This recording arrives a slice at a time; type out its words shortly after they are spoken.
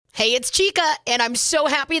Hey, it's Chica, and I'm so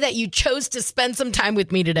happy that you chose to spend some time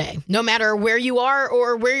with me today. No matter where you are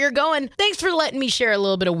or where you're going, thanks for letting me share a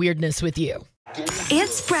little bit of weirdness with you.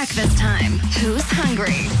 It's breakfast time. Who's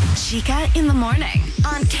hungry? Chica in the morning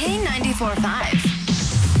on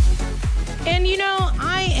K94.5. And you know,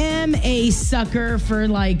 I am a sucker for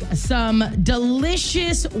like some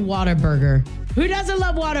delicious Whataburger. Who doesn't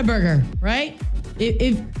love Whataburger, right?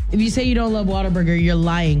 If you say you don't love Whataburger, you're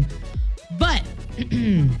lying. But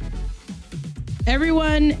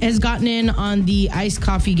everyone has gotten in on the iced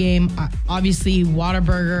coffee game. Obviously,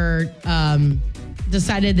 Whataburger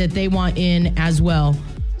decided that they want in as well.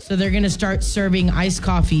 So they're going to start serving iced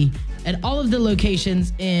coffee at all of the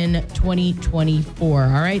locations in 2024. All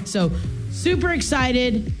right. So super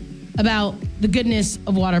excited about the goodness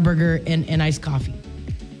of Whataburger and iced coffee.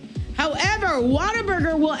 However,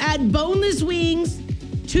 Whataburger will add boneless wings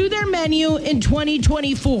to their menu in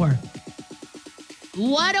 2024.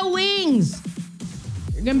 What a wings!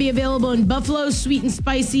 They're going to be available in buffalo, sweet and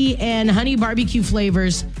spicy, and honey barbecue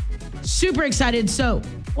flavors. Super excited. So,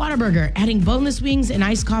 Whataburger adding boneless wings and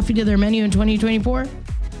iced coffee to their menu in 2024.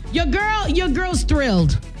 Your girl's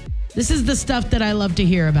thrilled. This is the stuff that I love to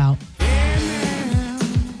hear about.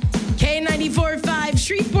 K94.5,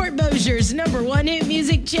 Shreveport-Bossier's #1 hit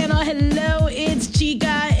music channel. Hello, it's Chica,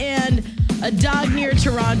 and a dog near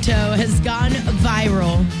Toronto has gone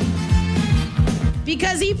viral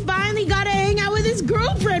because he finally got to hang out with his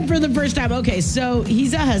girlfriend for the first time. Okay, so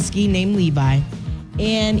he's a husky named Levi,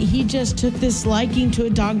 and he just took this liking to a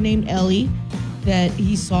dog named Ellie that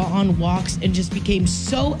he saw on walks and just became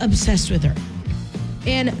so obsessed with her.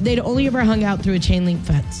 And they'd only ever hung out through a chain link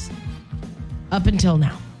fence up until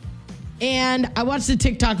now. And I watched the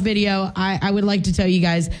TikTok video. I would like to tell you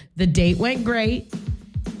guys the date went great.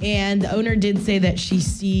 And the owner did say that she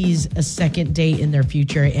sees a second date in their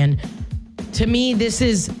future. And to me, this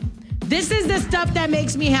is the stuff that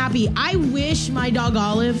makes me happy. I wish my dog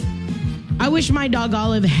Olive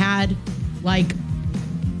had like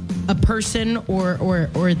a person or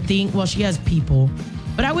a thing. Well, she has people,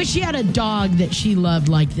 but I wish she had a dog that she loved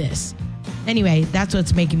like this. Anyway, that's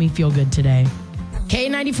what's making me feel good today.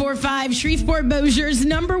 K94.5, Shreveport-Bossier's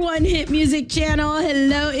 #1 hit music channel.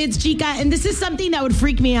 Hello, it's Chica. And this is something that would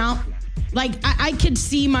freak me out. Like, I could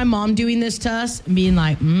see my mom doing this to us and being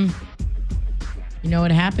like, you know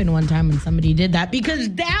what happened one time when somebody did that? Because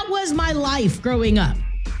that was my life growing up.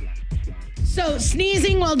 So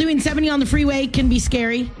sneezing while doing 70 on the freeway can be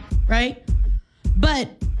scary, right? But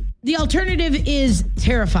the alternative is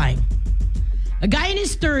terrifying. A guy in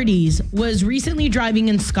his 30s was recently driving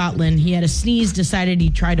in Scotland. He had a sneeze, decided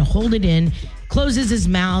he'd try to hold it in, closes his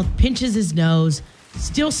mouth, pinches his nose,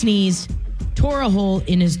 still sneezed, tore a hole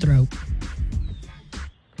in his throat.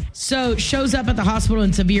 So shows up at the hospital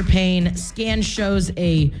in severe pain. Scan shows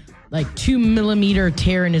a 2-millimeter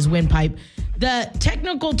tear in his windpipe. The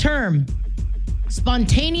technical term,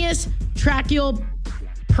 spontaneous tracheal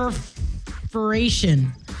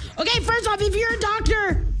perforation. Okay, first off, if you're a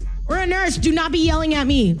doctor or a nurse, do not be yelling at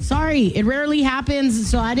me. Sorry, it rarely happens,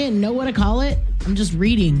 so I didn't know what to call it. I'm just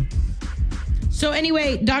reading. So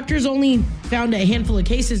anyway, doctors only found a handful of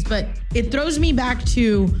cases, but it throws me back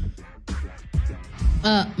to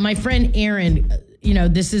my friend Aaron. You know,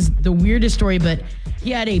 this is the weirdest story, but he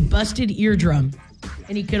had a busted eardrum,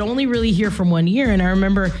 and he could only really hear from one ear. And I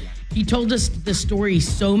remember he told us the story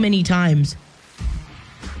so many times.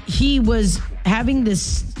 He was having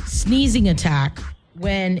this sneezing attack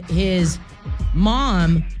when his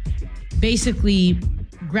mom basically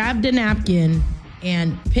grabbed a napkin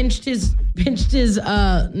and pinched his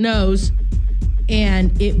nose,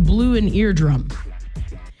 and it blew an eardrum.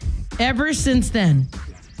 Ever since then,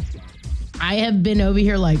 I have been over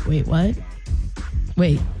here like, wait, what?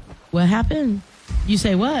 Wait, what happened? You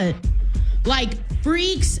say what? Like,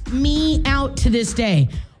 freaks me out to this day,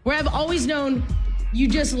 where I've always known you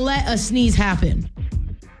just let a sneeze happen.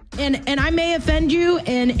 And I may offend you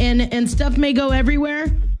and stuff may go everywhere,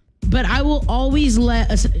 but I will always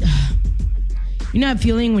let you know that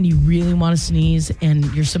feeling when you really want to sneeze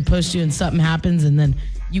and you're supposed to and something happens and then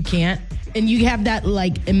you can't? And you have that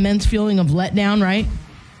like immense feeling of letdown, right?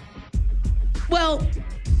 Well,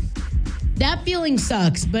 that feeling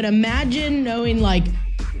sucks, but imagine knowing like,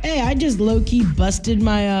 hey, I just low-key busted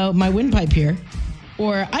my windpipe here,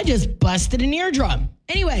 or I just busted an eardrum.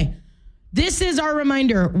 Anyway, this is our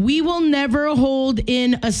reminder. We will never hold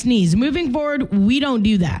in a sneeze. Moving forward, we don't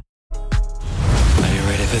do that. Are you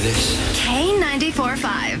ready for this?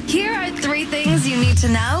 K94.5. Here are 3 things you need to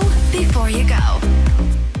know before you go.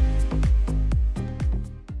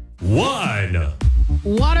 1.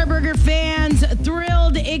 Whataburger fans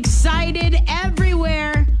thrilled, excited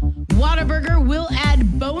everywhere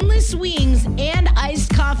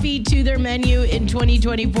to their menu in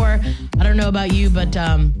 2024. I don't know about you, but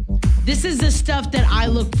this is the stuff that I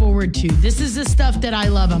look forward to. This is the stuff that I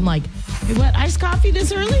love. I'm like, hey, what, iced coffee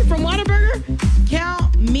this early from Whataburger?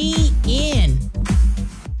 Count me in.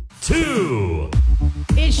 2.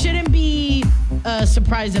 It shouldn't be a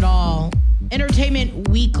surprise at all. Entertainment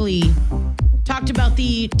Weekly talked about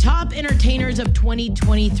the top entertainers of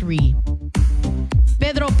 2023.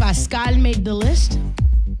 Pedro Pascal made the list.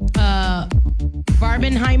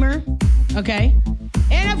 Barbenheimer, okay.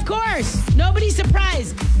 And of course, nobody's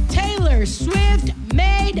surprised, Taylor Swift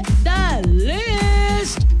made the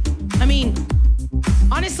list. I mean,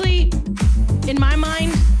 honestly, in my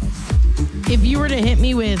mind, if you were to hit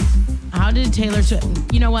me with, how did Taylor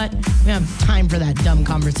Swift, you know what? We don't have time for that dumb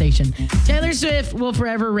conversation. Taylor Swift will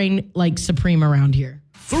forever reign like supreme around here.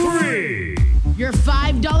 3. Your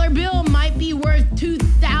 $5 bill might be worth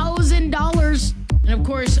 $2,000. And of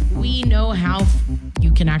course, we know how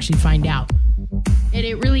you can actually find out. And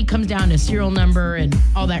it really comes down to serial number and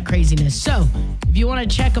all that craziness. So if you want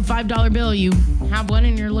to check a $5 bill, you have one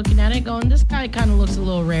and you're looking at it going, this guy kind of looks a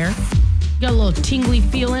little rare. Got a little tingly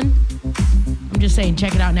feeling. I'm just saying,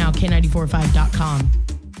 check it out now, K945.com.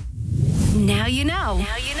 Now you know.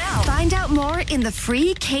 Now you know. Find out more in the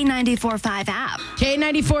free K945 app.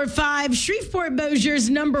 K945, Shreveport-Bossier's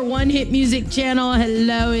 #1 hit music channel.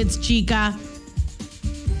 Hello, it's Chica.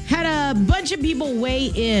 Had a bunch of people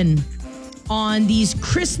weigh in on these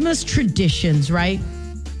Christmas traditions, right?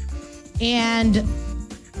 And,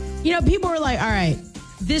 you know, people were like, all right,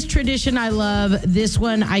 this tradition I love, this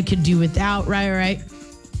one I could do without, right?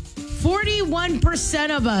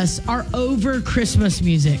 41% of us are over Christmas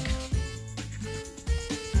music.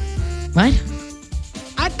 What?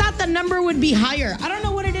 I thought the number would be higher. I don't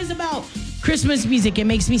know what it is about Christmas music. It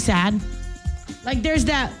makes me sad. Like there's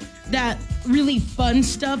that really fun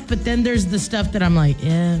stuff, but then there's the stuff that I'm like,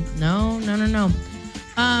 yeah, no.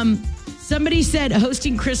 Somebody said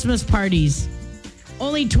hosting Christmas parties.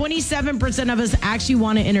 Only 27% of us actually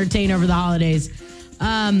want to entertain over the holidays.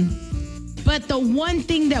 But the one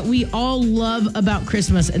thing that we all love about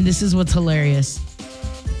Christmas, and this is what's hilarious,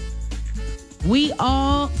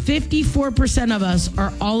 54% of us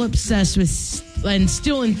are all obsessed with and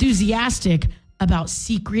still enthusiastic about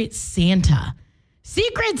Secret Santa.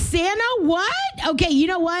 Secret Santa? What? Okay, you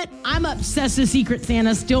know what? I'm obsessed with Secret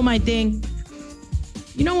Santa. Still my thing.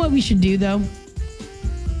 You know what we should do, though?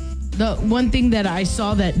 The one thing that I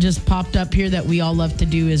saw that just popped up here that we all love to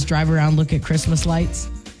do is drive around, look at Christmas lights.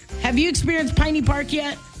 Have you experienced Piney Park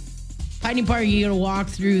yet? Piney Park, you gotta walk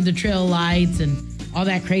through the trail lights and all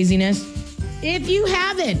that craziness. If you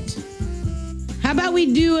haven't, how about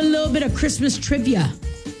we do a little bit of Christmas trivia?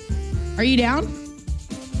 Are you down?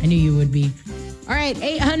 I knew you would be. All right,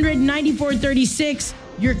 800-9436.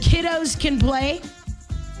 Your kiddos can play.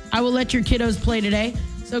 I will let your kiddos play today.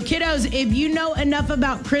 So kiddos, if you know enough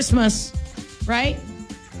about Christmas, right?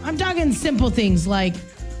 I'm talking simple things like,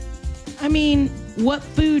 what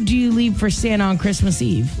food do you leave for Santa on Christmas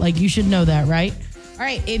Eve? Like, you should know that, right? All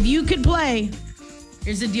right, if you could play,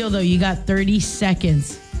 here's the deal, though. You got 30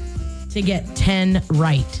 seconds to get 10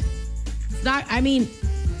 right. It's not,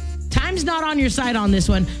 time's not on your side on this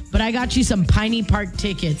one, but I got you some Piney Park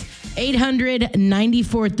tickets.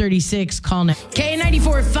 800-9436. Call now.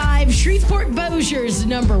 K94.5, Shreveport-Bossier's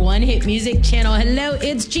 #1 hit music channel. Hello,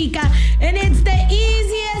 it's Chica, and it's the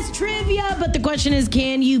easiest trivia. But the question is,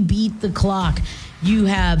 can you beat the clock? You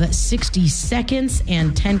have 60 seconds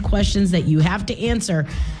and 10 questions that you have to answer.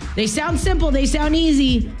 They sound simple, they sound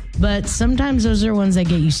easy, but sometimes those are ones that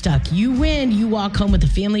get you stuck. You win, you walk home with a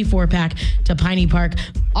family 4-pack to Piney Park.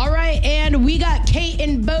 All right, and we got Kate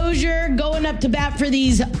and Bossier going up to bat for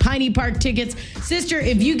these Piney Park tickets. Sister,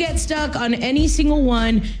 if you get stuck on any single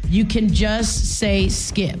one, you can just say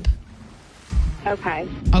skip. Okay.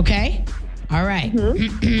 Okay? All right.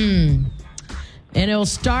 Mm-hmm. And it'll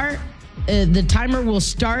start, the timer will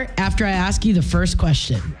start after I ask you the first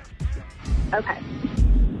question. Okay.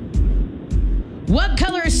 What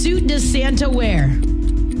color suit does Santa wear?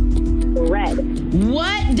 Red.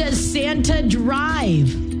 What does Santa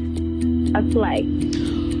drive? A sleigh.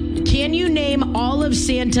 Can you name all of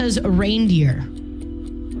Santa's reindeer?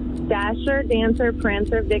 Dasher, Dancer,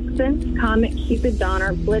 Prancer, Vixen, Comet, Cupid,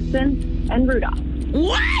 Donner, Blitzen, and Rudolph.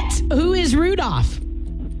 What? Who is Rudolph?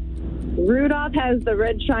 Rudolph has the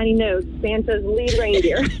red shiny nose, Santa's lead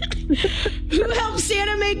reindeer. Who helps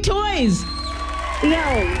Santa make toys? The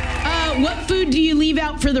elves. What food do you leave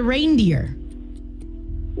out for the reindeer?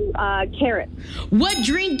 Carrot. What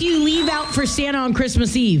drink do you leave out for Santa on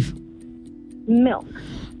Christmas Eve? Milk.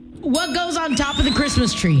 What goes on top of the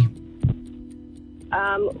Christmas tree?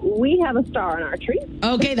 We have a star on our tree.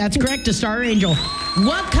 Okay, that's correct. A star angel.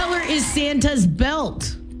 What color is Santa's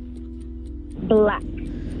belt? Black.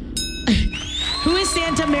 Who is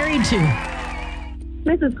Santa married to?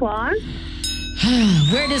 Mrs. Claus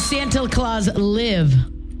Where does Santa Claus live?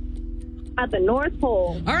 at the North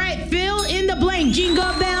Pole. All right, fill in the blank.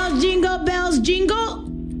 Jingle bells, jingle.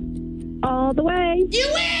 All the way. You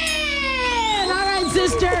win! All right,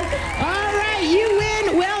 sister. All right, you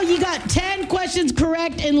win. Well, you got 10 questions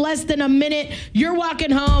correct in less than a minute. You're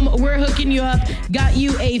walking home. We're hooking you up. Got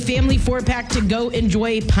you a family 4-pack to go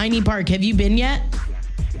enjoy Piney Park. Have you been yet?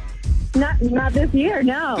 Not this year,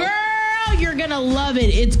 no. Girl, you're going to love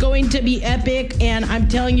it. It's going to be epic. And I'm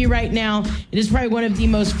telling you right now, it is probably one of the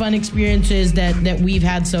most fun experiences that we've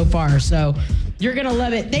had so far. So you're going to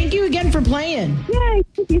love it. Thank you again for playing. Yay,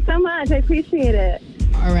 thank you so much. I appreciate it.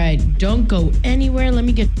 All right, don't go anywhere. Let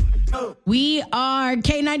me get... We are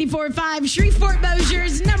K94.5,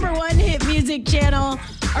 Shreveport-Bossier's #1 hit music channel.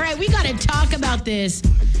 All right, we got to talk about this.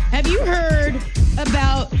 Have you heard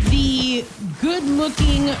about the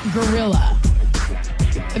good-looking gorilla?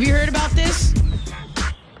 Have you heard about this?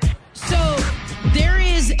 So there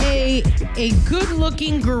is a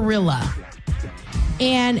good-looking gorilla,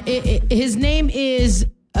 and his name is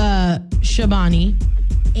Shabani,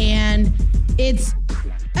 and it's...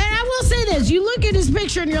 And I will say this, you look at his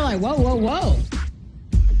picture and you're like, whoa, whoa, whoa.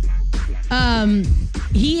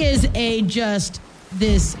 He is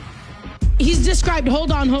he's described, hold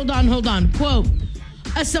on, quote,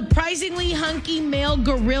 a surprisingly hunky male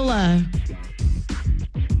gorilla,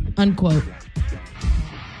 unquote.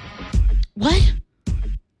 What?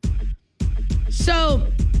 So,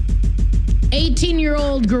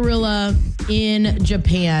 18-year-old gorilla in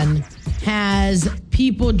Japan has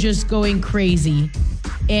people just going crazy.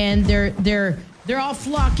 And they're all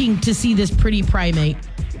flocking to see this pretty primate.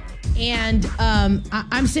 And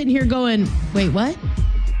I'm sitting here going, wait, what?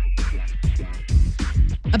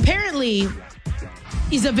 Apparently,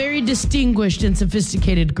 he's a very distinguished and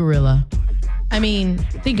sophisticated gorilla. I mean,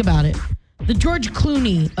 think about it. The George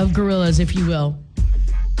Clooney of gorillas, if you will.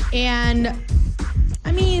 And,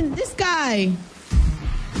 I mean, this guy's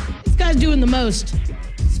doing the most.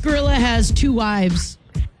 This gorilla has 2 wives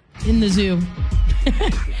in the zoo.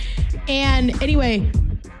 And anyway,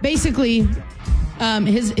 basically,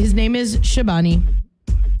 his name is Shabani.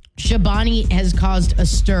 Shabani has caused a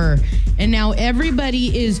stir, and now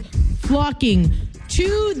everybody is flocking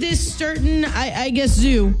to this certain, I guess,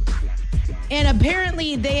 zoo. And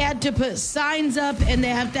apparently, they had to put signs up, and they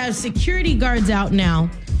have to have security guards out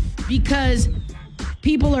now because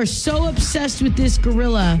people are so obsessed with this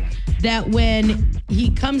gorilla that when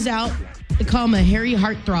he comes out, they call him a hairy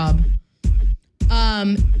heartthrob.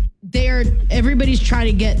 Everybody's trying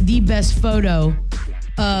to get the best photo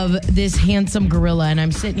of this handsome gorilla, and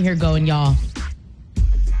I'm sitting here going, y'all,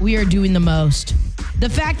 we are doing the most. The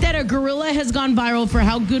fact that a gorilla has gone viral for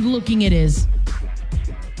how good looking it is.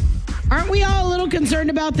 Aren't we all a little concerned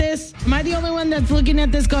about this? Am I the only one that's looking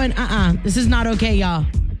at this going, this is not okay, y'all.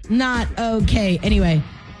 Not okay. Anyway,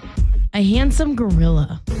 a handsome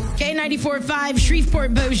gorilla. K94.5,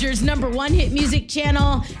 Shreveport-Bossier's #1 hit music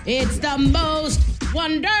channel. It's the most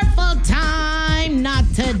wonderful time not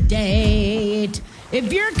to date.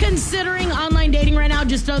 If you're considering online dating right now,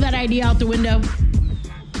 just throw that idea out the window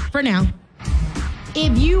for now.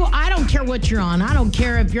 I don't care what you're on. I don't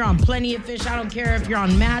care if you're on Plenty of Fish. I don't care if you're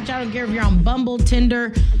on Match. I don't care if you're on Bumble,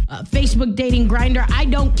 Tinder, Facebook dating, Grindr. I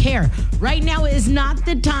don't care. Right now is not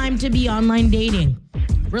the time to be online dating.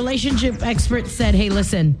 Relationship experts said, hey,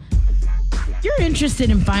 listen, you're interested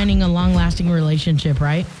in finding a long-lasting relationship,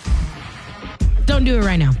 right? Don't do it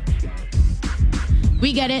right now.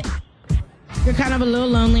 We get it. You're kind of a little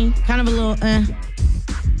lonely, kind of a little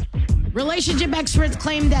Relationship experts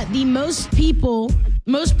claim that the most people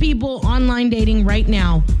online dating right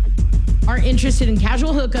now are interested in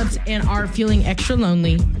casual hookups and are feeling extra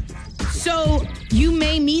lonely. So you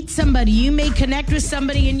may meet somebody, you may connect with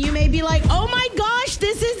somebody, and you may be like, oh my gosh,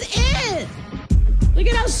 this is it. Look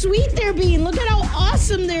at how sweet they're being. Look at how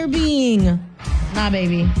awesome they're being. Nah,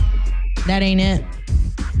 baby. That ain't it.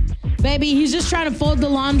 Baby, he's just trying to fold the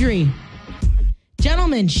laundry.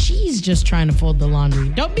 Gentlemen, she's just trying to fold the laundry.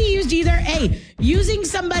 Don't be used either. Hey, using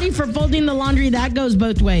somebody for folding the laundry, that goes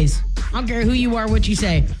both ways. I don't care who you are, what you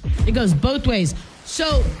say. It goes both ways.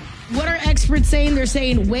 So what are experts saying? They're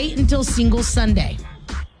saying wait until Single Sunday.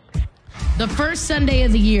 The first Sunday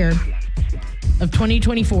of the year of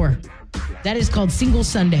 2024. That is called Single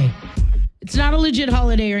Sunday. It's not a legit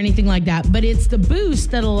holiday or anything like that, but it's the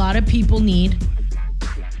boost that a lot of people need.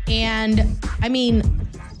 And, I mean,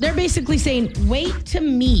 they're basically saying wait to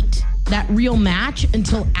meet that real match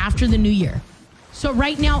until after the new year. So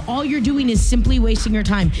right now, all you're doing is simply wasting your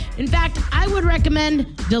time. In fact, I would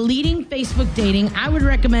recommend deleting Facebook dating. I would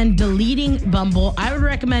recommend deleting Bumble. I would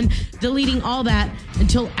recommend deleting all that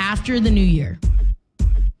until after the new year.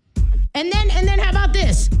 And then how about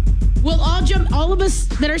this? We'll all of us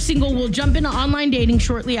that are single will jump into online dating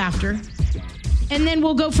shortly after. And then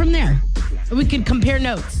we'll go from there. We could compare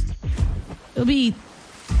notes. It'll be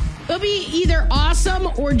either awesome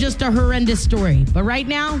or just a horrendous story. But right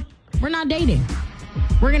now, we're not dating.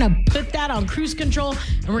 We're going to put that on cruise control,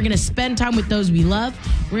 and we're going to spend time with those we love.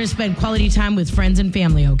 We're going to spend quality time with friends and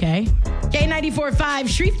family, okay? K94.5,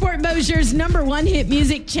 Shreveport-Bossier's #1 hit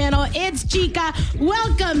music channel. It's Chica.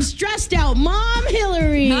 Welcome, stressed out Mom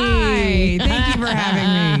Hillary. Hi, thank you for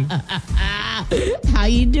having me. How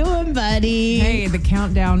you doing, buddy? Hey, the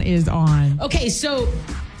countdown is on. Okay, so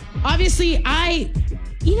obviously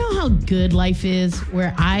you know how good life is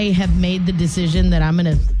where I have made the decision that I'm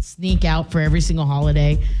going to sneak out for every single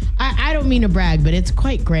holiday. I don't mean to brag, but it's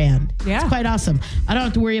quite grand. Yeah. It's quite awesome. I don't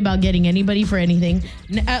have to worry about getting anybody for anything.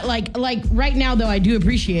 Like right now, though, I do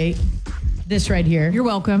appreciate this right here. You're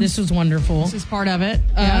welcome. This was wonderful. This is part of it.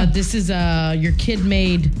 This is your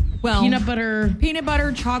kid-made peanut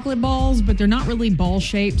butter chocolate balls, but they're not really ball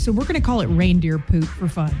shaped, so we're going to call it reindeer poop for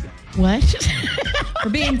fun. What? For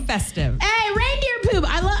being festive. Hey, reindeer poop.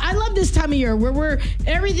 I love this time of year where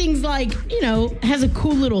everything's like, has a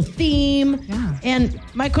cool little theme. Yeah. And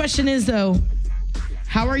my question is, though,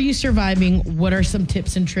 how are you surviving? What are some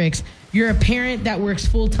tips and tricks? You're a parent that works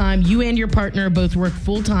full time. You and your partner both work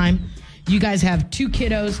full time. You guys have 2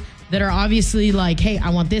 kiddos that are obviously like, hey,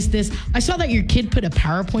 I want this. I saw that your kid put a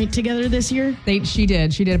PowerPoint together this year. She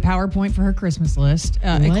did. She did a PowerPoint for her Christmas list,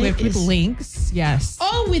 equipped with links. Yes.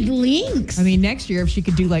 Oh, with links. I mean, next year, if she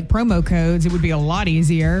could do like promo codes, it would be a lot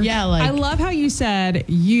easier. Yeah, I love how you said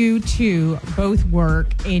you two both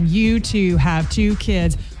work and you two have 2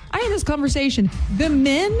 kids. I had this conversation. The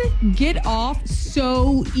men get off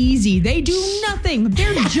so easy. They do nothing.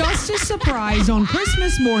 They're just a surprise on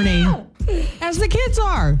Christmas morning as the kids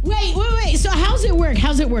are. Wait. So how's it work?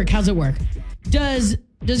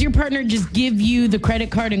 Does your partner just give you the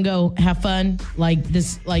credit card and go, have fun? Like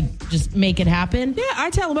this, just make it happen? Yeah, I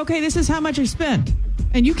tell him, okay, this is how much I spent.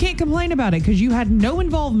 And you can't complain about it because you had no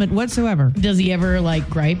involvement whatsoever. Does he ever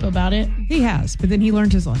gripe about it? He has, but then he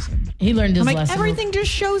learned his lesson. lesson. Everything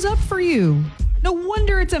just shows up for you. No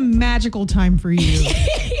wonder it's a magical time for you.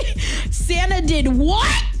 Santa did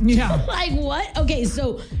what? Yeah. Like what? Okay,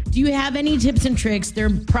 so do you have any tips and tricks? There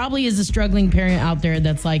probably is a struggling parent out there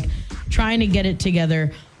that's trying to get it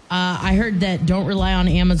together. I heard that don't rely on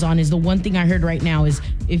Amazon is the one thing I heard right now is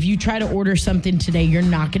if you try to order something today, you're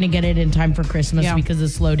not going to get it in time for Christmas because of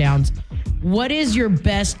slowdowns. What is your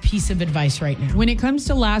best piece of advice right now? When it comes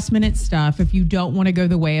to last minute stuff, if you don't want to go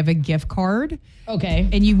the way of a gift card, okay,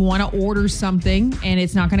 and you want to order something and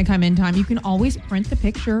it's not going to come in time, you can always print the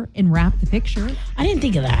picture and wrap the picture. I didn't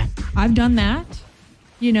think of that. I've done that.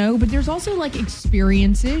 But there's also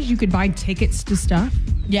experiences. You could buy tickets to stuff.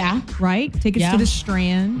 Yeah. Right? Tickets to the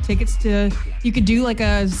Strand. You could do a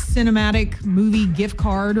cinematic movie gift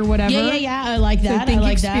card or whatever. Yeah. I like that. So I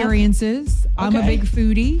like experiences. that. I'm a big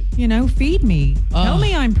foodie. Feed me. Tell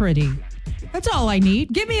me I'm pretty. That's all I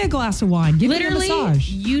need. Give me a glass of wine. Give me a massage.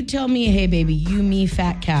 You tell me, hey, baby, you, me,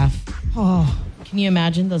 fat calf. Oh. Can you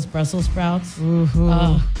imagine those Brussels sprouts? Ooh.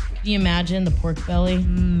 Can you imagine the pork belly?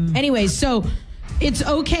 Anyways, so it's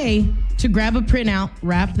okay to grab a printout,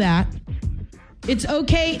 wrap that. It's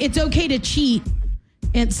okay to cheat.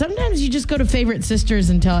 And sometimes you just go to Favorite Sisters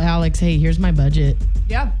and tell Alex, hey, here's my budget.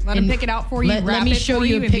 Yeah, let them pick it out for you. Let me show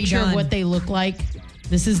you a picture of what they look like.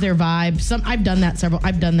 This is their vibe. I've done that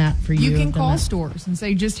I've done that for you. You can call stores and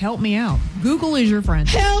say, just help me out. Google is your friend.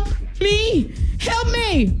 Help me.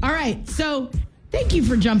 All right. So thank you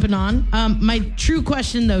for jumping on. My true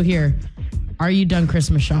question, though, here. Are you done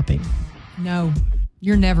Christmas shopping? No,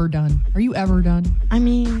 you're never done. Are you ever done? I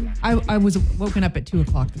mean, I was woken up at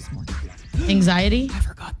 2:00 this morning. Anxiety? I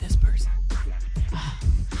forgot this person.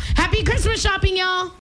 Happy Christmas shopping, y'all.